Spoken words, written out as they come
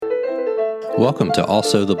Welcome to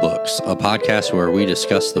Also the Books, a podcast where we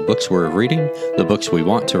discuss the books we're reading, the books we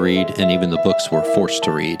want to read, and even the books we're forced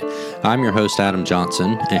to read. I'm your host, Adam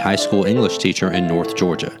Johnson, a high school English teacher in North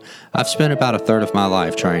Georgia. I've spent about a third of my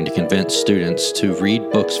life trying to convince students to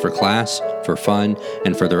read books for class, for fun,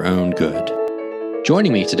 and for their own good.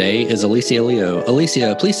 Joining me today is Alicia Leo.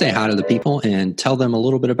 Alicia, please say hi to the people and tell them a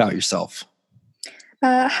little bit about yourself.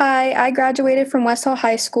 Hi, I graduated from West Hall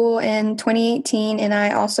High School in 2018, and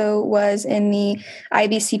I also was in the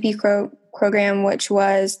IBCP program, which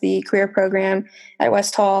was the career program at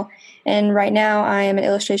West Hall. And right now I am an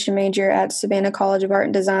illustration major at Savannah College of Art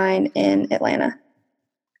and Design in Atlanta.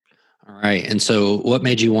 All right. And so what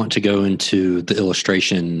made you want to go into the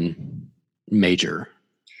illustration major?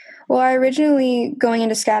 Well, I originally, going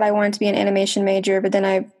into SCAD, I wanted to be an animation major, but then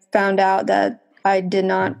I found out that I did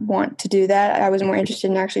not want to do that. I was more interested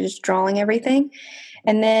in actually just drawing everything.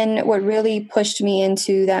 And then what really pushed me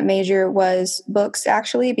into that major was books,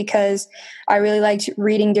 actually, because I really liked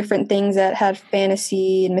reading different things that had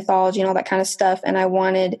fantasy and mythology and all that kind of stuff. And I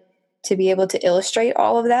wanted to be able to illustrate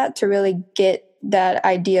all of that to really get that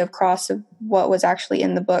idea across of what was actually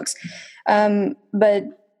in the books. But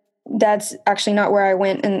that's actually not where I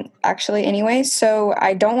went anyway. So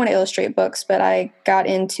I don't want to illustrate books, but I got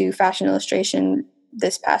into fashion illustration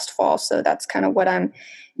this past fall. So that's kind of what I'm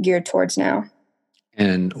geared towards now.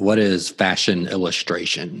 And what is fashion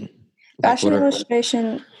illustration? Fashion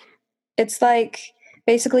illustration, it's like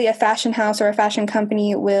basically a fashion house or a fashion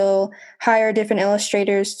company will hire different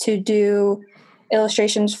illustrators to do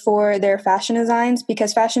illustrations for their fashion designs,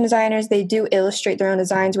 because fashion designers, they do illustrate their own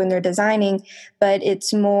designs when they're designing, but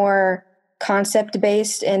it's more concept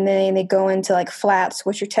based, and then they go into like flats,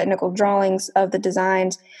 which are technical drawings of the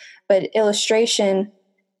designs. But illustration,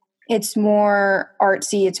 it's more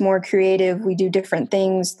artsy, it's more creative. We do different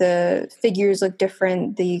things. The figures look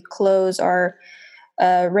different. The clothes are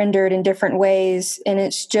rendered in different ways. And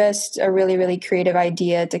it's just a really, really creative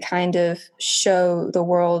idea to kind of show the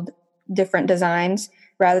world different designs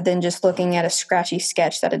rather than just looking at a scratchy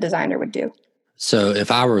sketch that a designer would do. So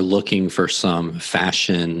if I were looking for some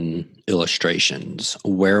fashion illustrations,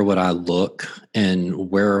 where would I look and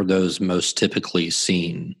where are those most typically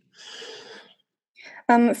seen?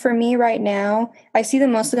 For me right now, I see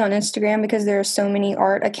them mostly on Instagram because there are so many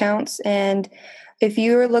art accounts. And if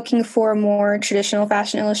you're looking for more traditional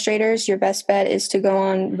fashion illustrators, your best bet is to go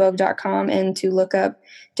on Vogue.com and to look up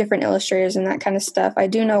different illustrators and that kind of stuff. I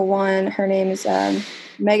do know one. Her name is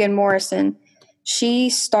Megan Morrison. She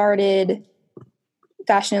started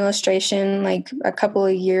fashion illustration like a couple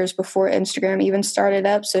of years before Instagram even started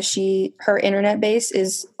up. So her internet base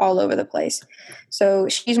is all over the place. So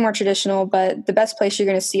she's more traditional, but the best place you're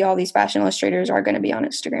going to see all these fashion illustrators are going to be on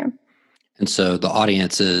Instagram. And so the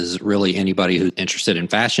audience is really anybody who's interested in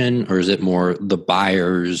fashion, or is it more the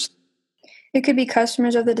buyers? It could be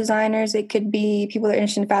customers of the designers. It could be people that are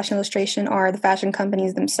interested in fashion illustration are the fashion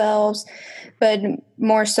companies themselves, but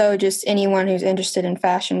more so just anyone who's interested in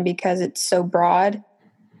fashion because it's so broad.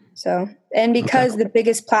 So, and because the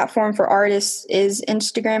biggest platform for artists is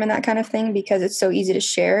Instagram and that kind of thing, because it's so easy to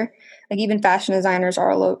share. Like even fashion designers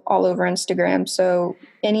are all over Instagram. So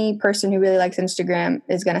any person who really likes Instagram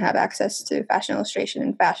is going to have access to fashion illustration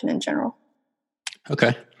and fashion in general.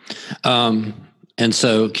 Okay. And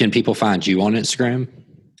so can people find you on Instagram?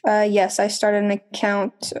 Yes, I started an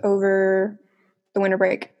account over the winter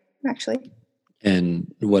break, actually.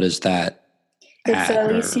 And what is that? It's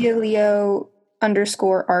Alicia Leo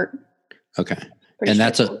 _art. Okay. And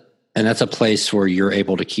that's a place where you're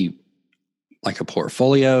able to keep like a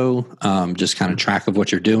portfolio, just kind of track of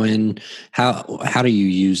what you're doing. How do you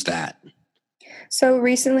use that? So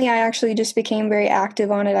recently I actually just became very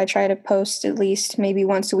active on it. I try to post at least maybe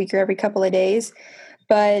once a week or every couple of days.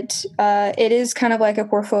 But it is kind of like a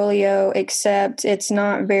portfolio, except it's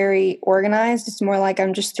not very organized. It's more like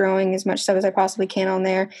I'm just throwing as much stuff as I possibly can on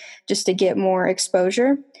there just to get more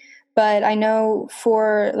exposure. But I know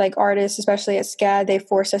for like artists, especially at SCAD, they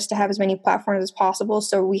force us to have as many platforms as possible.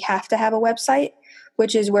 So we have to have a website,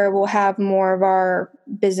 which is where we'll have more of our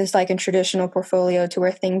business-like and traditional portfolio to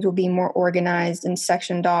where things will be more organized and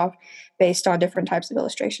sectioned off based on different types of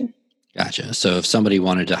illustration. Gotcha. So if somebody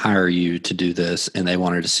wanted to hire you to do this and they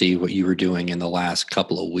wanted to see what you were doing in the last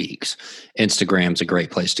couple of weeks, Instagram's a great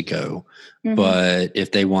place to go. Mm-hmm. But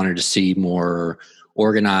if they wanted to see more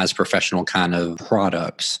organized professional kind of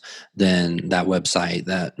products, then that website,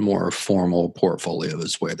 that more formal portfolio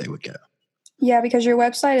is where they would go. Yeah, because your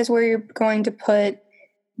website is where you're going to put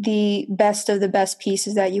the best of the best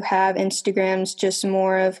pieces that you have. Instagram's just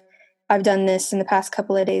more of, I've done this in the past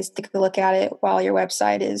couple of days, take a look at it, while your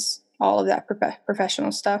website is all of that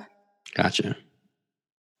professional stuff. Gotcha.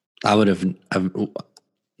 I would have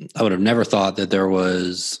never thought that there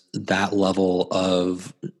was that level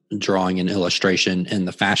of drawing and illustration in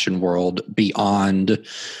the fashion world beyond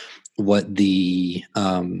what the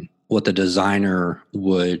designer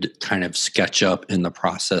would kind of sketch up in the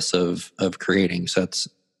process of creating. So that's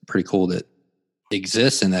pretty cool that it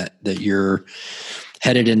exists and that you're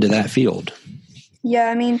headed into that field. Yeah,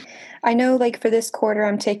 I mean, I know like for this quarter,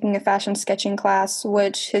 I'm taking a fashion sketching class,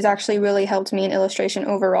 which has actually really helped me in illustration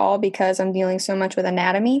overall because I'm dealing so much with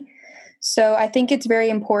anatomy. So I think it's very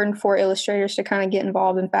important for illustrators to kind of get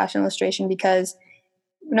involved in fashion illustration because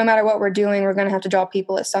no matter what we're doing, we're going to have to draw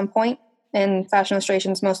people at some point. And fashion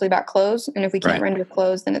illustration is mostly about clothes. And if we can't render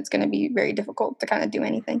clothes, then it's going to be very difficult to kind of do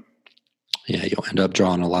anything. Yeah, you'll end up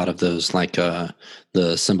drawing a lot of those, like the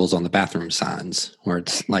symbols on the bathroom signs, where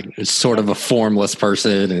it's like it's sort of a formless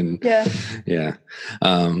person. And yeah.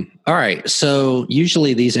 All right. So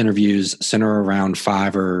usually these interviews center around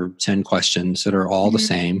 5 or 10 questions that are all the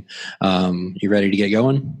same. You ready to get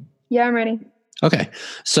going? Yeah, I'm ready. Okay.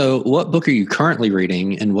 So what book are you currently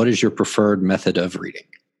reading, and what is your preferred method of reading?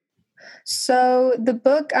 So the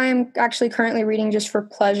book I'm actually currently reading just for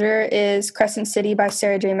pleasure is Crescent City by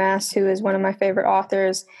Sarah J. Maas, who is one of my favorite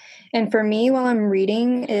authors. And for me, while I'm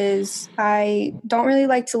reading, I don't really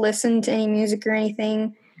like to listen to any music or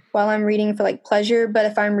anything while I'm reading for like pleasure. But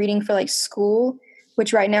if I'm reading for like school,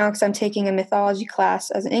 which right now, because I'm taking a mythology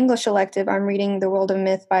class as an English elective, I'm reading The World of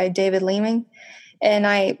Myth by David Leeming. And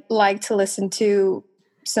I like to listen to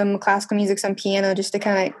some classical music, some piano, just to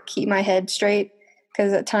kind of keep my head straight.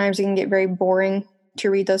 Because at times it can get very boring to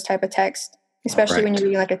read those type of texts, especially when you're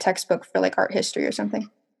reading like a textbook for like art history or something.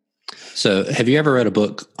 So have you ever read a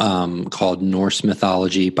book called Norse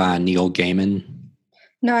Mythology by Neil Gaiman?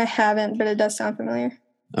 No, I haven't, but it does sound familiar.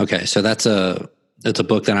 Okay, so it's a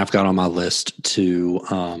book that I've got on my list to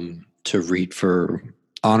read for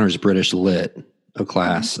honors British Lit, a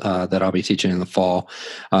class that I'll be teaching in the fall,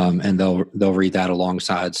 and they'll read that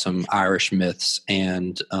alongside some Irish myths,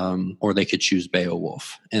 and or they could choose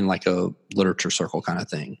Beowulf in like a literature circle kind of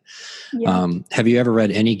thing. Yeah. Have you ever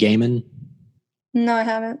read any Gaiman? No, I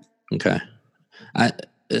haven't. Okay,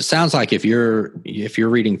 it sounds like if you're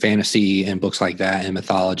reading fantasy and books like that and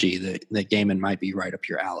mythology, that Gaiman might be right up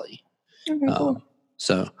your alley. Okay, cool.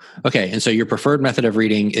 So and so your preferred method of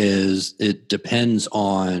reading is it depends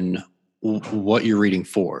on what you're reading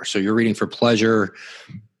for. So you're reading for pleasure,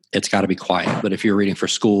 it's got to be quiet. But if you're reading for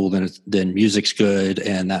school, then music's good,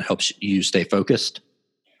 and that helps you stay focused.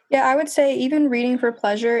 Yeah, I would say even reading for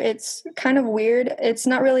pleasure, it's kind of weird. It's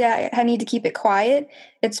not really I need to keep it quiet.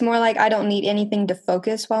 It's more like I don't need anything to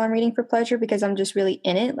focus while I'm reading for pleasure because I'm just really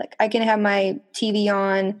in it. Like I can have my TV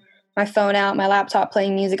on, my phone out, my laptop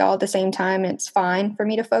playing music all at the same time, and it's fine for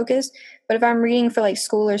me to focus. But if I'm reading for like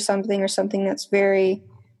school or something that's very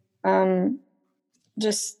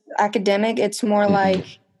just academic, it's more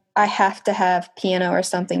like I have to have piano or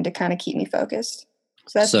something to kind of keep me focused.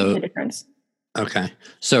 So that's the difference. Okay.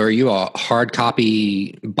 So are you a hard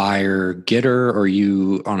copy buyer getter, or are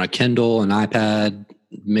you on a Kindle, an iPad,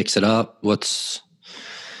 mix it up?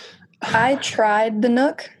 I tried the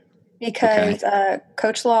Nook because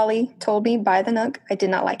Coach Lawley told me buy the Nook. I did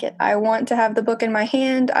not like it. I want to have the book in my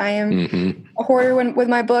hand. I am a hoarder with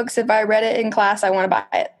my books. If I read it in class, I want to buy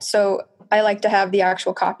it. So I like to have the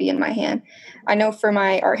actual copy in my hand. I know for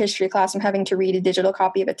my art history class, I'm having to read a digital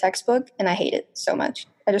copy of a textbook, and I hate it so much.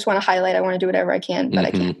 I just want to highlight. I want to do whatever I can, but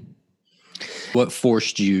I can't. What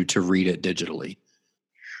forced you to read it digitally?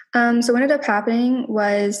 So what ended up happening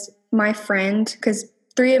was my friend, because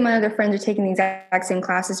 3 of my other friends are taking the exact same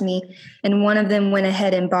class as me, and one of them went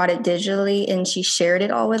ahead and bought it digitally, and she shared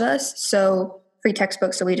it all with us. So free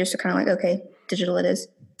textbooks. So we just are kind of like, okay, digital it is.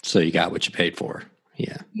 So you got what you paid for.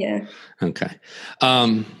 Yeah. Yeah. Okay.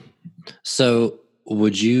 So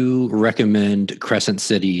would you recommend Crescent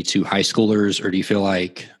City to high schoolers, or do you feel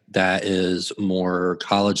like that is more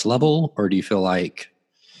college level, or do you feel like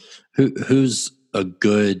who's a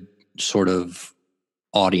good sort of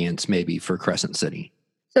audience maybe for Crescent City?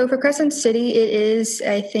 So for Crescent City, it is,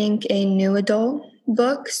 I think, a new adult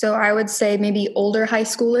book. So I would say maybe older high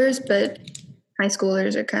schoolers, but high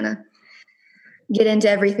schoolers are kind of get into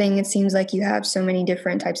everything. It seems like you have so many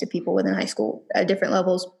different types of people within high school at different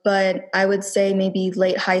levels. But I would say maybe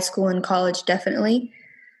late high school and college, definitely,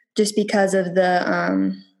 just because of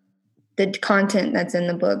the content that's in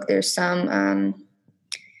the book. There's some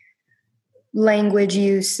language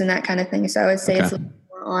use and that kind of thing. So I would say it's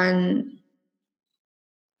more on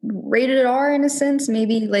rated R in a sense,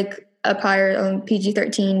 maybe like up higher on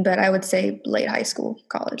PG-13, but I would say late high school,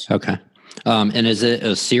 college. Okay. And is it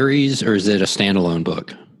a series or is it a standalone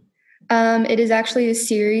book? It is actually a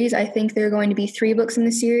series. I think there are going to be 3 books in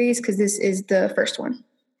the series because this is the first one.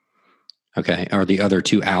 Okay. Are the other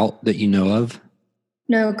 2 out that you know of?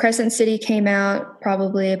 No, Crescent City came out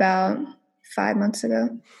probably about 5 months ago.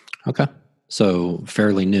 Okay. So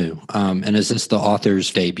fairly new. And is this the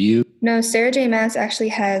author's debut? No, Sarah J. Maas actually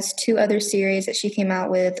has 2 other series that she came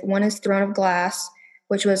out with. One is Throne of Glass,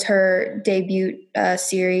 which was her debut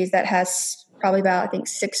series that has probably about, I think,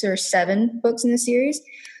 6 or 7 books in the series.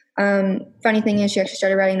 Funny thing is she actually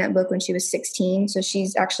started writing that book when she was 16. So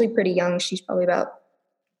she's actually pretty young. She's probably about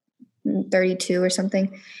 32 or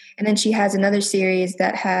something. And then she has another series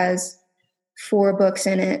that has 4 books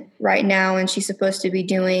in it right now, and she's supposed to be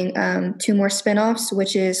doing 2 more spinoffs,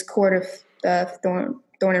 which is Court of Thorn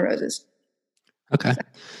and Roses. Okay.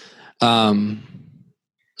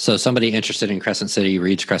 So somebody interested in Crescent City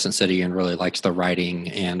reads Crescent City and really likes the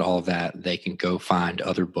writing and all of that, they can go find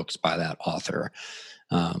other books by that author.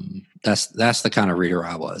 That's the kind of reader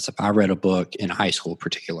I was. If I read a book in high school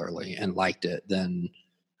particularly and liked it, then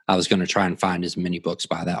I was going to try and find as many books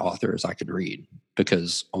by that author as I could read,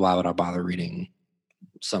 because why would I bother reading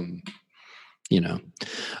some,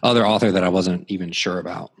 other author that I wasn't even sure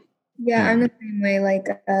about? Yeah, I'm the same way. Like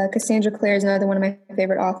Cassandra Clare is another one of my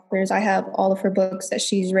favorite authors. I have all of her books that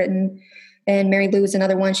she's written, and Mary Lou is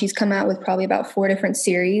another one. She's come out with probably about 4 different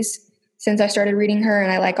series since I started reading her,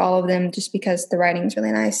 and I like all of them just because the writing is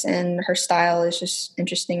really nice and her style is just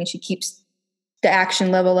interesting, and she keeps the action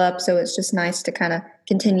level up. So it's just nice to kind of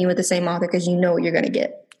continue with the same author because you know what you're going to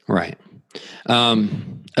get. Right.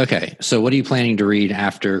 Okay. So what are you planning to read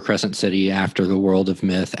after Crescent City, after The World of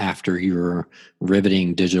Myth, after your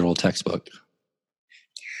riveting digital textbook?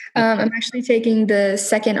 I'm actually taking the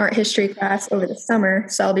 2nd art history class over the summer.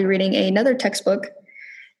 So I'll be reading another textbook.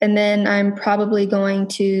 And then I'm probably going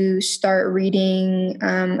to start reading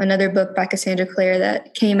another book by Cassandra Clare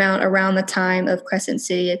that came out around the time of Crescent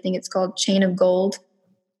City. I think it's called Chain of Gold.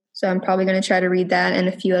 So I'm probably going to try to read that and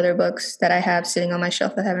a few other books that I have sitting on my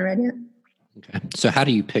shelf that I haven't read yet. Okay. So how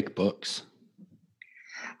do you pick books?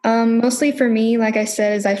 Mostly for me, like I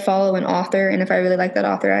said, is I follow an author. And if I really like that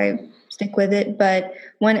author, I stick with it. But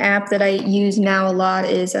one app that I use now a lot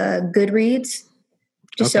is Goodreads.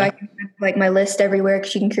 Just so I can have like my list everywhere,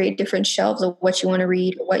 because you can create different shelves of what you want to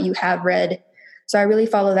read, or what you have read. So I really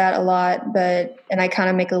follow that a lot. And I kind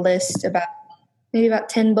of make a list maybe about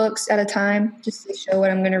 10 books at a time, just to show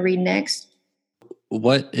what I'm going to read next.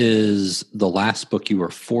 What is the last book you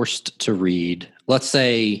were forced to read? Let's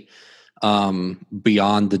say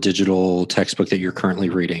beyond the digital textbook that you're currently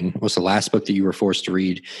reading. What's the last book that you were forced to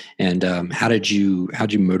read? And how'd you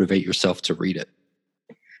motivate yourself to read it?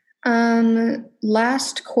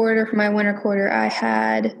 Last quarter, for my winter quarter, I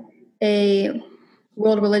had a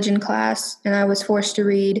world religion class, and I was forced to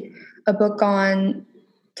read a book on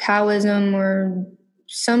Taoism or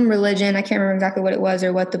some religion. I can't remember exactly what it was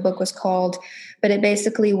or what the book was called, but it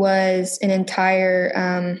basically was an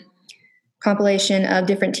entire compilation of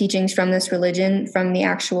different teachings from this religion, from the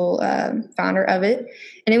actual founder of it.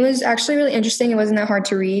 And it was actually really interesting. It wasn't that hard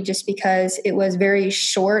to read just because it was very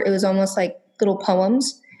short. It was almost like little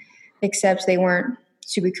poems, except they weren't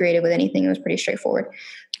super creative with anything. It was pretty straightforward.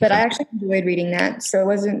 But I actually enjoyed reading that. So it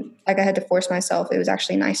wasn't like I had to force myself. It was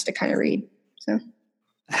actually nice to kind of read. So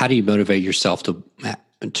how do you motivate yourself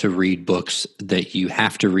to read books that you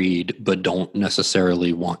have to read but don't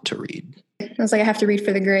necessarily want to read? I was like, I have to read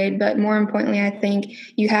for the grade, but more importantly, I think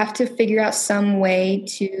you have to figure out some way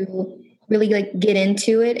to really like get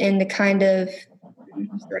into it and to kind of,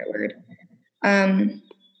 what's the right word?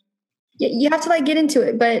 You have to like get into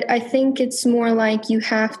it, but I think it's more like you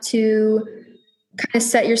have to kind of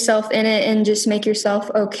set yourself in it and just make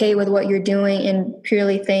yourself okay with what you're doing and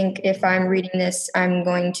purely think, if I'm reading this, I'm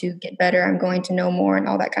going to get better, I'm going to know more and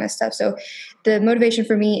all that kind of stuff. So the motivation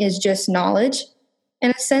for me is just knowledge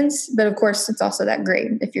in a sense, but of course it's also that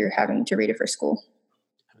grade if you're having to read it for school.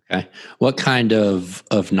 Okay. What kind of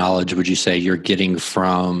knowledge would you say you're getting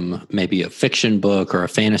from maybe a fiction book or a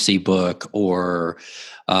fantasy book or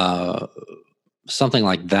something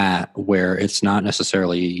like that, where it's not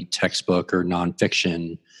necessarily textbook or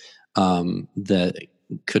nonfiction, that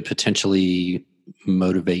could potentially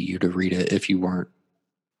motivate you to read it if you weren't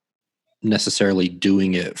necessarily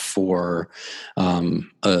doing it for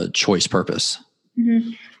a choice purpose?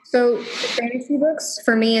 Mm-hmm. So fantasy books,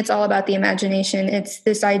 for me, it's all about the imagination. It's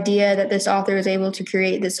this idea that this author is able to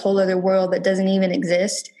create this whole other world that doesn't even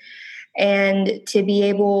exist. And to be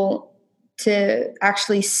able to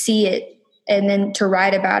actually see it and then to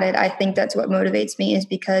write about it, I think that's what motivates me, is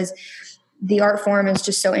because the art form is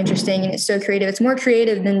just so interesting and it's so creative. It's more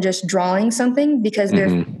creative than just drawing something because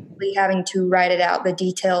there's physically having to write it out. The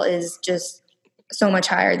detail is just so much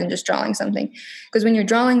higher than just drawing something. Because when you're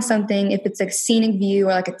drawing something, if it's a scenic view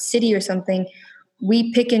or like a city or something,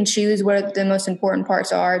 we pick and choose what the most important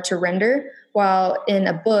parts are to render, while in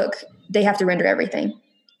a book, they have to render everything.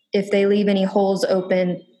 If they leave any holes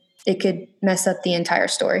open, it could mess up the entire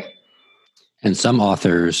story. And some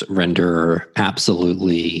authors render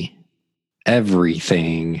absolutely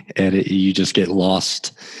everything, and you just get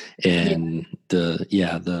lost in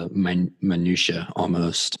the minutia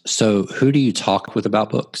almost. So who do you talk with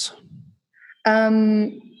about books?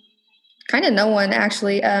 Kind of no one,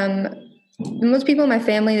 actually. Most people in my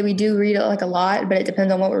family, we do read like a lot, but it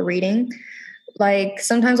depends on what we're reading. Like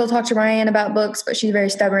sometimes I'll talk to Ryan about books, but she's very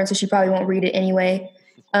stubborn, so she probably won't read it anyway.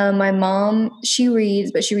 My mom, she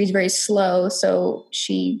reads, but she reads very slow, so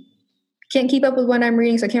she can't keep up with what I'm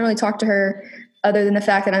reading, so I can't really talk to her other than the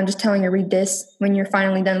fact that I'm just telling her, read this when you're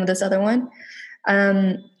finally done with this other one.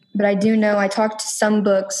 But I do know I talked to some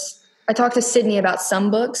books. I talked to Sydney about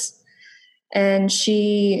some books, and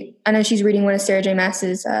I know she's reading one of Sarah J.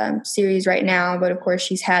 Maas's series right now, but of course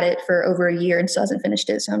she's had it for over a year and still hasn't finished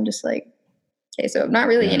it, so I'm just like, okay, so not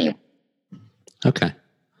really anyone. Okay.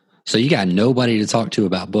 So you got nobody to talk to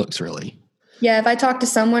about books, really? Yeah, if I talk to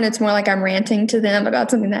someone, it's more like I'm ranting to them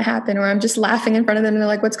about something that happened, or I'm just laughing in front of them and they're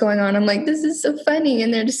like, what's going on? I'm like, this is so funny.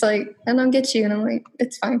 And they're just like, I don't get you. And I'm like,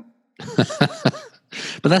 it's fine.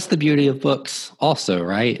 But that's the beauty of books also,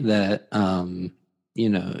 right? That,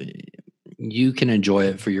 you can enjoy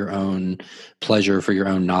it for your own pleasure, for your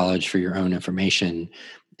own knowledge, for your own information.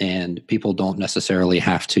 And people don't necessarily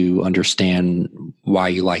have to understand why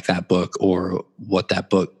you like that book or what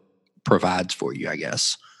that book provides for you, I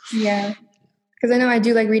guess. Yeah. Because I know I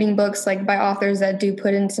do like reading books like by authors that do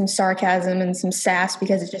put in some sarcasm and some sass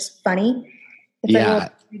because it's just funny. It's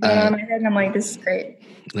like, going on in my head, and I'm like, this is great.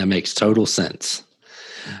 That makes total sense.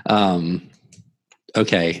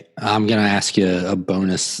 Okay, I'm going to ask you a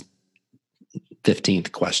bonus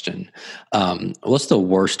 15th question. What's the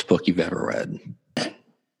worst book you've ever read?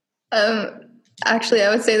 Actually, I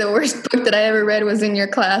would say the worst book that I ever read was in your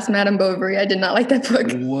class, Madame Bovary. I did not like that book.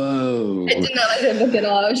 Whoa. I did not like that book at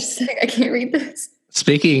all. I was just like, I can't read this.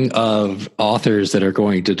 Speaking of authors that are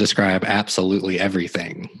going to describe absolutely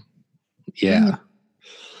everything. Yeah. Mm-hmm.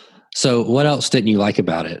 So what else didn't you like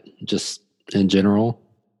about it? Just in general?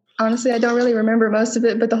 Honestly, I don't really remember most of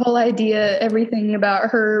it, but the whole idea, everything about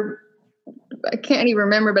her, I can't even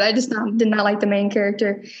remember, but I just did not like the main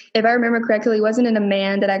character. If I remember correctly, wasn't it a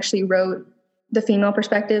man that actually wrote the female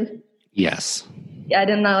perspective? Yes. Yeah, I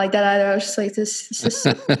did not like that either. I was just like, this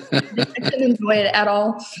I couldn't enjoy it at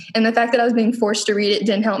all. And the fact that I was being forced to read it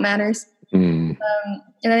didn't help matters. And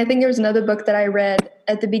I think there was another book that I read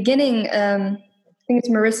at the beginning. I think it's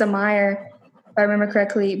Marissa Meyer, if I remember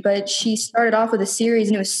correctly, but she started off with a series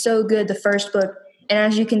and it was so good, the first book. And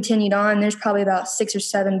as you continued on, there's probably about 6 or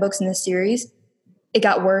 7 books in this series. It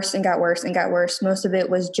got worse and got worse and got worse. Most of it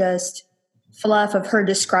was just fluff of her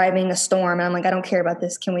describing a storm. And I'm like, I don't care about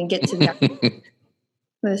this. Can we get to that?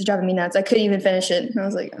 This is driving me nuts. I couldn't even finish it. And I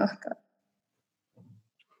was like, oh, God.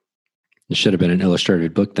 It should have been an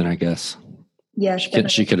illustrated book then, I guess. Yeah.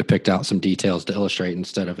 She could have picked out some details to illustrate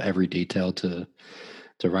instead of every detail to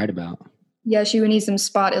write about. Yeah, she would need some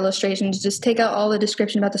spot illustrations. Just take out all the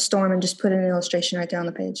description about the storm and just put an illustration right there on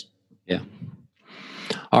the page. Yeah.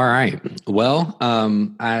 All right. Well,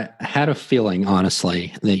 I had a feeling,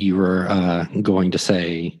 honestly, that you were going to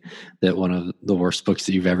say that one of the worst books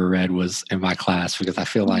that you've ever read was in my class, because I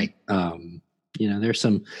feel like, there's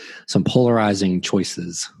some polarizing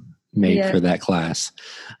choices made for that class.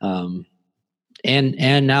 And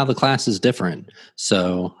now the class is different.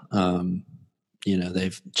 So,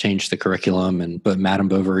 they've changed the curriculum but Madame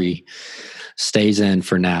Bovary stays in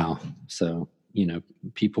for now. So,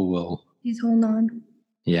 people will. He's holding on.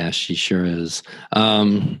 Yeah, she sure is.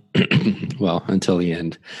 Well, until the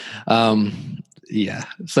end. Yeah.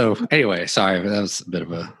 So anyway, sorry, that was a bit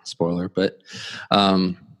of a spoiler, but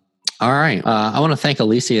all right. I want to thank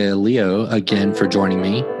Alicia Leo again for joining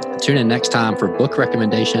me. Tune in next time for book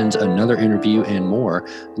recommendations, another interview, and more.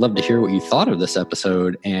 Love to hear what you thought of this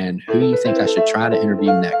episode and who you think I should try to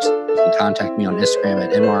interview next. You can contact me on Instagram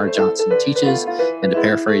at MR Johnson Teaches. And to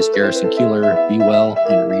paraphrase Garrison Keillor, be well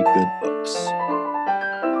and read good books.